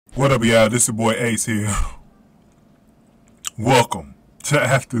What up, y'all? This your boy Ace here. Welcome to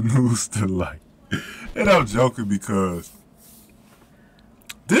Afternoons Delight. And I'm joking because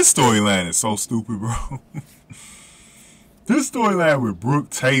this storyline is so stupid, bro. This storyline with Brooke,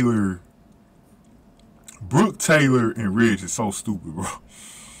 Taylor, and Ridge is so stupid, bro.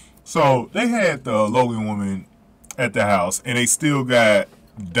 So they had the Logan woman at the house, and they still got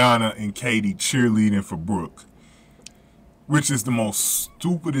Donna and Katie cheerleading for Brooke, which is the most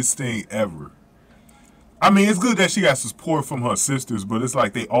stupidest thing ever. I mean, it's good that she got support from her sisters, but it's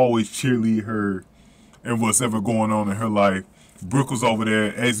like they always cheerlead her and what's ever going on in her life. Brooke was over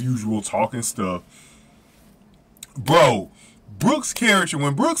there, as usual, talking stuff. Bro, Brooke's character,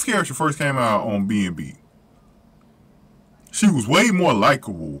 when Brooke's character first came out on B&B, she was way more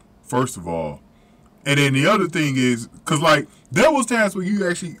likable, first of all. And then the other thing is, because, like, there was times where you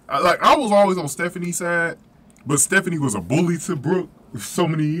actually, like, I was always on Stephanie's side, but Stephanie was a bully to Brooke for so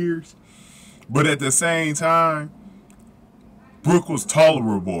many years. But at the same time, Brooke was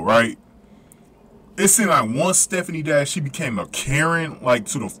tolerable, right? It seemed like once Stephanie died, she became a Karen, like,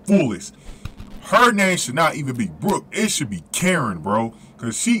 to the fullest. Her name should not even be Brooke. It should be Karen, bro.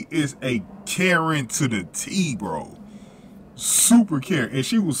 Because she is a Karen to the T, bro. Super Karen. And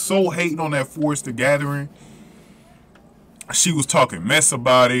she was so hating on that Forrester gathering. She was talking mess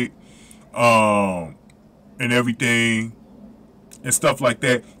about it. And everything. And stuff like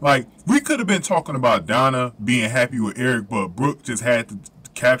that. Like, we could have been talking about Donna being happy with Eric, but Brooke just had to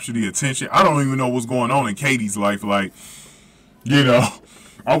capture the attention. I don't even know what's going on in Katie's life. Like, you know,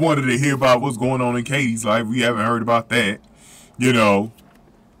 I wanted to hear about what's going on in Katie's life. We haven't heard about that. You know,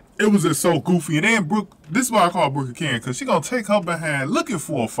 it was just so goofy. And then Brooke, this is why I call Brooke a Karen, because she going to take her behind looking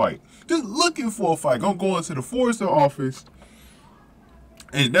for a fight. Just looking for a fight. Gonna go into the Forrester office.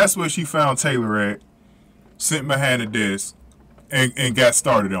 And that's where she found Taylor at. Sitting behind the desk. And got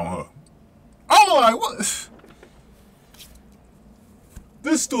started on her. I'm like, what?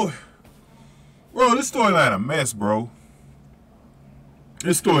 This story, bro, this storyline a mess, bro.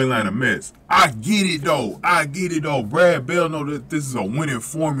 This storyline a mess. I get it, though. I get it, though. Brad Bell know that this is a winning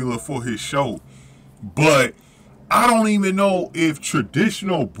formula for his show. But I don't even know if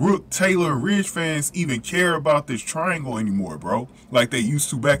traditional Brooke, Taylor, and Ridge fans even care about this triangle anymore, bro. Like they used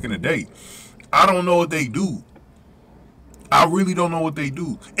to back in the day. I don't know what they do. I really don't know what they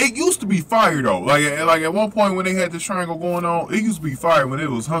do. It used to be fire, though. Like at one point when they had this triangle going on, it used to be fire when it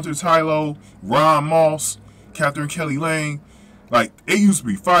was Hunter Tylo, Ron Moss, Catherine Kelly Lane. Like, it used to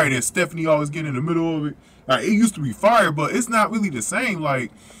be fire. Then Stephanie always get in the middle of it. Like, it used to be fire, but it's not really the same. Like,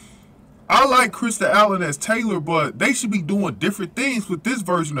 I like Krista Allen as Taylor, but they should be doing different things with this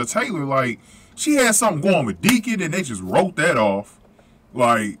version of Taylor. Like, she had something going with Deacon, and they just wrote that off.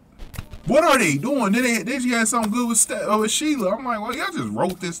 Like, what are they doing? Then she had something good with Sheila. I'm like, well, y'all just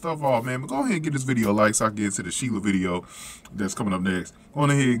wrote this stuff off, man. But go ahead and get this video a like so I can get into the Sheila video that's coming up next. Go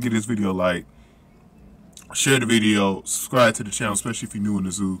ahead and get this video a like. Share the video. Subscribe to the channel, especially if you're new in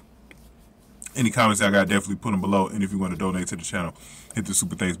the zoo. Any comments I got, definitely put them below. And if you want to donate to the channel, hit the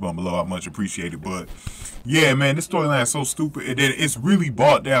super thanks button below. I much appreciate it. But, yeah, man, this storyline is so stupid. And then it's really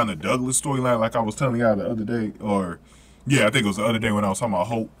bought down the Douglas storyline like I was telling y'all the other day. Or, yeah, I think it was the other day when I was talking about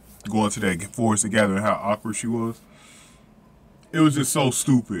Hope going to that Forrester gathering, how awkward she was. It was just so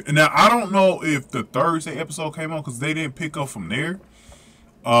stupid. And now, I don't know if the Thursday episode came on because they didn't pick up from there.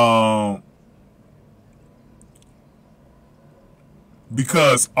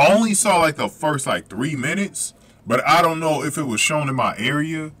 Because I only saw like the first like 3 minutes. But I don't know if it was shown in my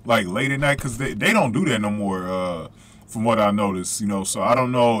area like late at night. Because they don't do that no more from what I noticed. You know, so I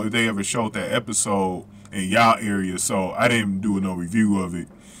don't know if they ever showed that episode in y'all area. So I didn't do no review of it.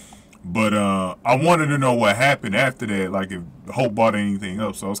 But I wanted to know what happened after that, like if Hope bought anything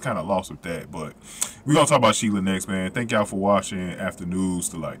up, so I was kind of lost with that. But we're going to talk about Sheila next, man. Thank y'all for watching Afternoons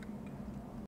Delight.